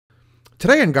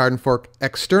Today on GardenFork,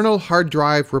 external hard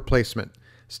drive replacement.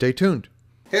 Stay tuned.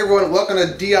 Hey everyone, welcome to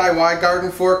DIY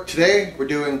GardenFork. Today we're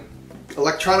doing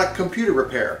electronic computer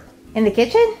repair. In the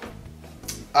kitchen?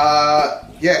 Yeah,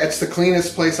 it's the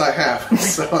cleanest place I have,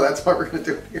 so that's what we're going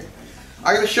to do here.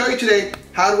 I'm going to show you today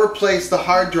how to replace the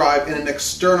hard drive in an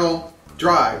external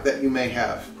drive that you may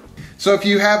have. So if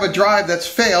you have a drive that's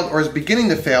failed or is beginning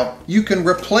to fail, you can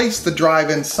replace the drive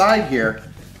inside here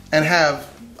and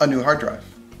have a new hard drive.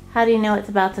 How do you know it's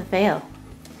about to fail?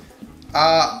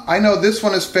 I know this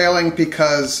one is failing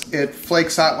because it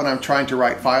flakes out when I'm trying to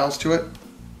write files to it,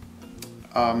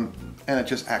 and it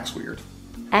just acts weird.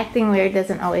 Acting weird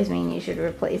doesn't always mean you should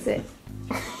replace it.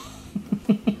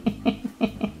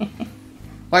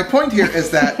 My point here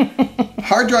is that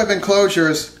hard drive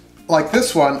enclosures like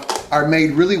this one are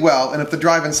made really well, and if the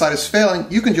drive inside is failing,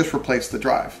 you can just replace the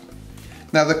drive.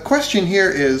 Now the question here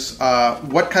is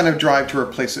what kind of drive to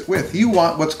replace it with. You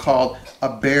want what's called a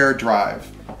bare drive.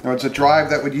 Now it's a drive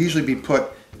that would usually be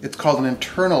it's called an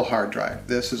internal hard drive.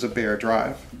 This is a bare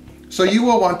drive. So you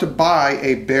will want to buy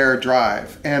a bare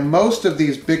drive, and most of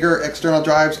these bigger external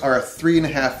drives are a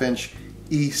 3.5-inch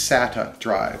eSATA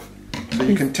drive. So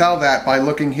you can tell that by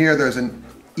looking here. There's an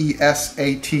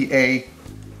eSATA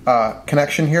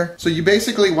connection here. So you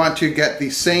basically want to get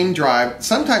the same drive.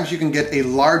 Sometimes you can get a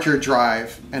larger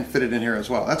drive and fit it in here as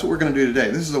well. That's what we're going to do today.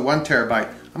 This is a 1 terabyte.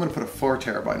 I'm going to put a 4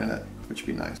 terabyte in it, which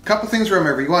would be nice. A couple things to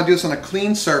remember. You want to do this on a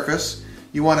clean surface.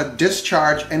 You want to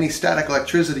discharge any static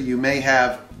electricity you may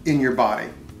have in your body.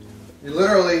 You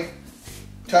literally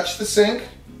touch the sink.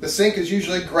 The sink is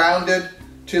usually grounded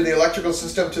to the electrical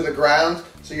system, to the ground,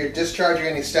 so you're discharging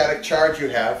any static charge you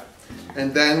have,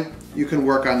 and then you can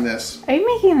work on this. Are you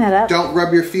making that up? Don't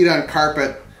rub your feet on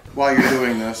carpet while you're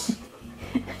doing this.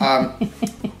 And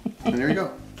there you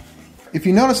go. If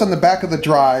you notice, on the back of the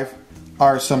drive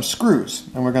are some screws,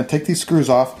 and we're going to take these screws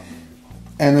off,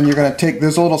 and then you're going to take,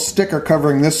 there's a little sticker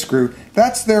covering this screw.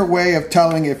 That's their way of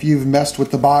telling if you've messed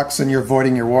with the box and you're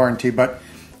voiding your warranty, but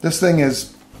this thing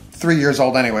is 3 years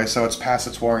old anyway, so it's past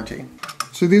its warranty.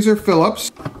 So these are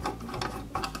Phillips.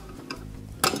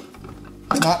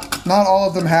 Not all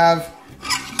of them have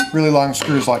really long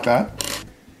screws like that.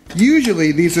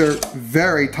 Usually these are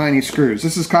very tiny screws.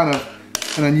 This is kind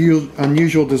of an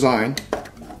unusual design.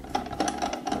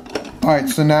 Alright,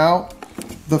 so now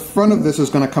the front of this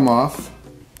is going to come off.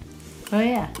 Oh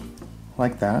yeah.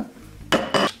 Like that.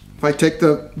 If I take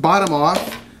the bottom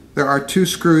off, there are 2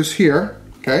 screws here,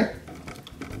 okay?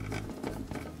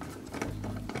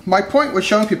 My point with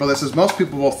showing people this is most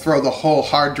people will throw the whole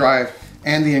hard drive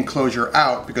and the enclosure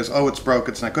out because, oh, it's broke,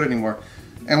 it's not good anymore.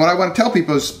 And what I want to tell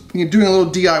people is, you're doing a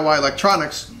little DIY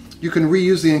electronics, you can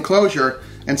reuse the enclosure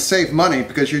and save money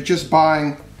because you're just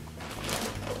buying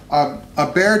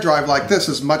a bare drive like this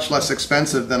is much less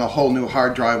expensive than a whole new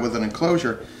hard drive with an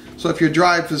enclosure. So if your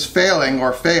drive is failing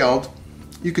or failed,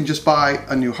 you can just buy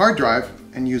a new hard drive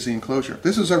and use the enclosure.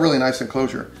 This is a really nice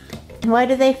enclosure. Why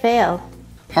do they fail?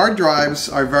 Hard drives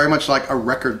are very much like a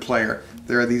record player.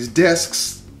 There are these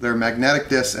discs, they're magnetic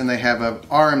discs, and they have an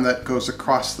arm that goes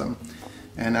across them.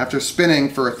 And after spinning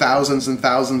for thousands and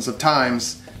thousands of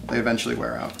times, they eventually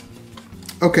wear out.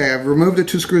 Okay, I've removed the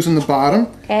 2 screws in the bottom.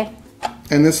 Okay.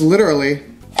 And this literally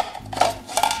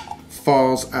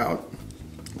falls out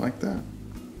like that.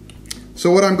 So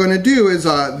what I'm going to do is,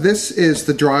 this is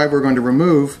the drive we're going to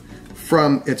remove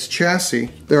from its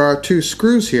chassis. There are 2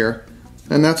 screws here,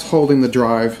 and that's holding the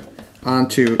drive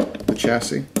onto the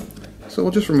chassis. So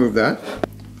we'll just remove that.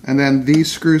 And then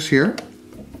these screws here.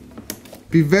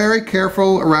 Be very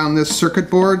careful around this circuit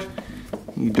board.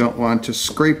 You don't want to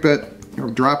scrape it or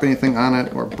drop anything on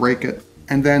it or break it.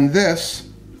 And then this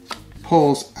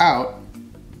pulls out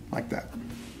like that.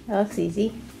 That looks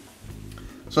easy.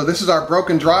 So this is our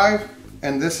broken drive,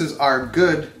 and this is our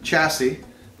good chassis,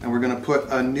 and we're going to put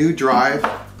a new drive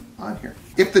on here.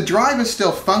 If the drive is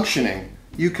still functioning,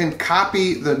 you can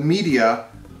copy the media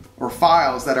or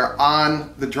files that are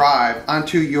on the drive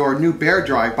onto your new bare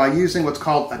drive by using what's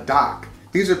called a dock.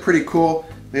 These are pretty cool.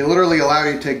 They literally allow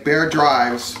you to take bare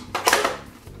drives,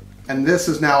 and this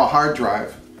is now a hard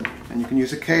drive. And you can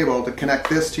use a cable to connect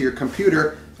this to your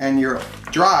computer and your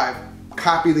drive,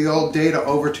 copy the old data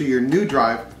over to your new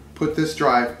drive, put this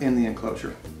drive in the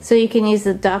enclosure. So you can use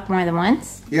the dock more than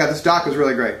once? Yeah, this dock is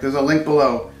really great. There's a link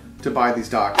below to buy these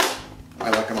docks. I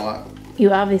like them a lot.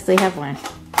 You obviously have one.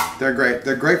 They're great.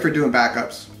 They're great for doing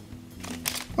backups.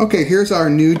 Okay, here's our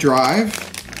new drive.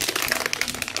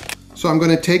 So I'm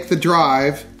going to take the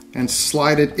drive and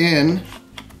slide it in.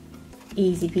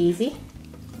 Easy peasy.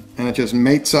 And it just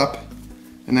mates up.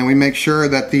 And then we make sure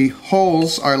that the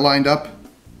holes are lined up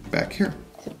back here.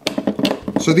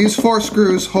 So these 4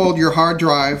 screws hold your hard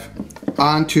drive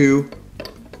onto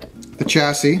the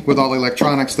chassis with all the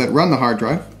electronics that run the hard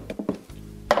drive.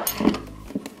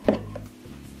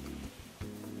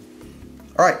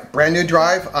 Alright, brand new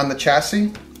drive on the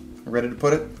chassis. Ready to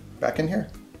put it back in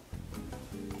here.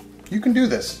 You can do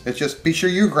this. It's just be sure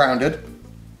you're grounded.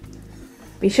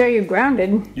 Be sure you're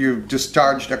grounded. You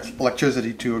discharged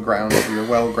electricity to a ground, so you're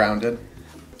well grounded.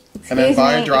 And then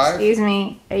buy a drive. Excuse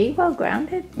me, are you well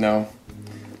grounded? No.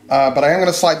 But I am going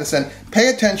to slide this in. Pay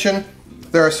attention.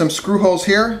 There are some screw holes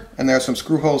here, and there are some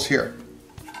screw holes here.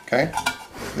 Okay?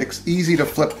 It's easy to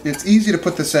flip. It's easy to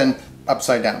put this in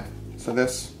upside down. So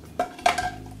this.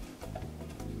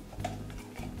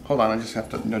 Hold on, I just have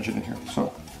to nudge it in here.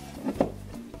 So.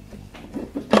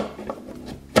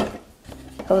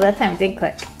 Oh, that time did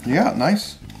click. Yeah,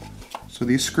 nice. So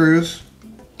these screws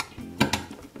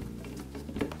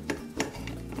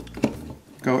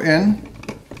go in.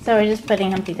 So we're just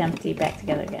putting Humpty Dumpty back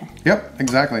together again. Yep,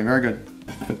 exactly. Very good.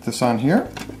 Put this on here.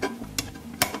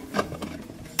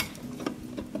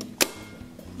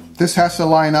 This has to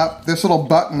line up. This little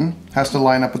button has to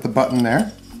line up with the button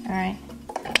there. All right.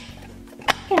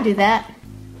 I can do that.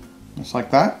 Just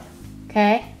like that.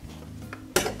 Okay.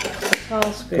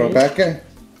 All screws. Go back in.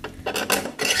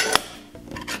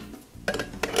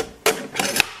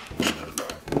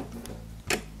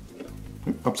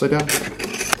 Upside down.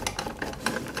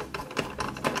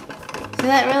 So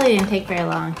that really didn't take very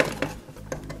long.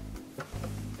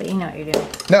 But you know what you're doing.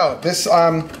 No, this,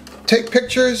 take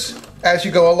pictures as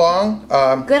you go along.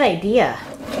 Good idea.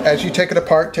 As you take it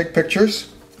apart, take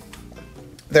pictures.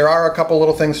 There are a couple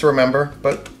little things to remember,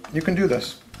 but you can do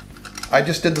this. I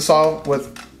just did this all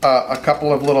with a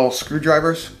couple of little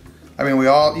screwdrivers. I mean,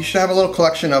 you should have a little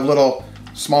collection of little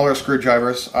smaller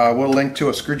screwdrivers. We'll link to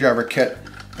a screwdriver kit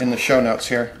in the show notes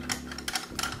here.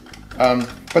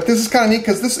 But this is kind of neat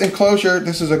because this enclosure,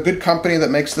 this is a good company that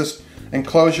makes this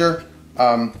enclosure,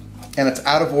 and it's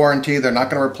out of warranty. They're not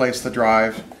going to replace the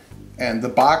drive, and the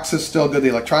box is still good. The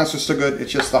electronics are still good.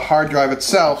 It's just the hard drive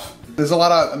itself. There's a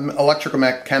lot of electrical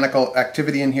mechanical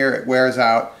activity in here. It wears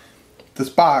out. This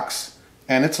box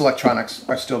and its electronics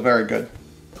are still very good.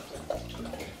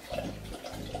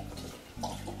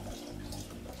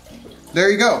 There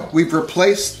you go. We've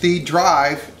replaced the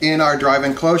drive in our drive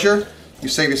enclosure. You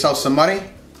save yourself some money.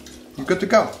 You're good to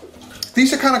go.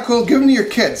 These are kind of cool. Give them to your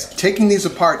kids. Taking these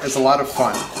apart is a lot of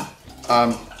fun.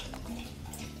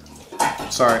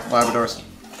 Sorry, Labradors.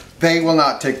 They will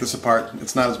not take this apart.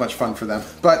 It's not as much fun for them.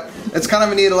 But it's kind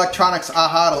of a neat electronics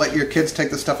aha to let your kids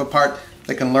take this stuff apart.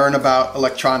 They can learn about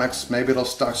electronics. Maybe it'll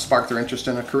spark their interest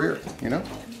in a career, you know?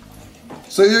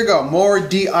 So there you go. More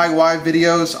DIY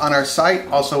videos on our site,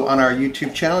 also on our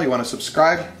YouTube channel. You want to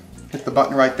subscribe, hit the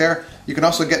button right there. You can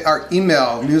also get our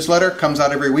email newsletter. Comes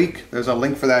out every week. There's a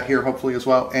link for that here, hopefully, as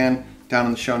well, and down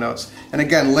in the show notes. And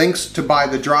again, links to buy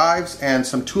the drives and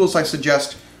some tools I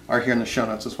suggest are here in the show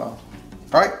notes as well.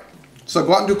 All right? So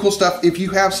go out and do cool stuff. If you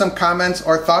have some comments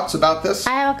or thoughts about this.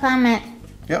 I have a comment.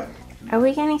 Yep. Are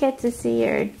we going to get to see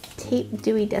your tape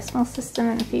Dewey Decimal System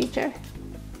in the future?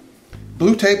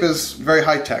 Blue tape is very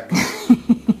high tech.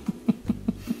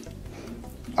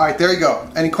 All right, there you go.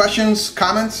 Any questions,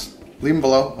 comments? Leave them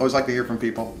below. Always like to hear from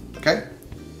people. Okay?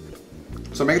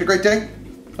 So make it a great day.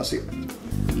 I'll see you.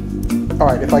 All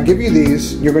right, if I give you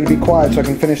these, you're going to be quiet so I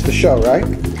can finish the show, right?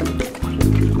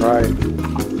 All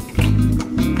right.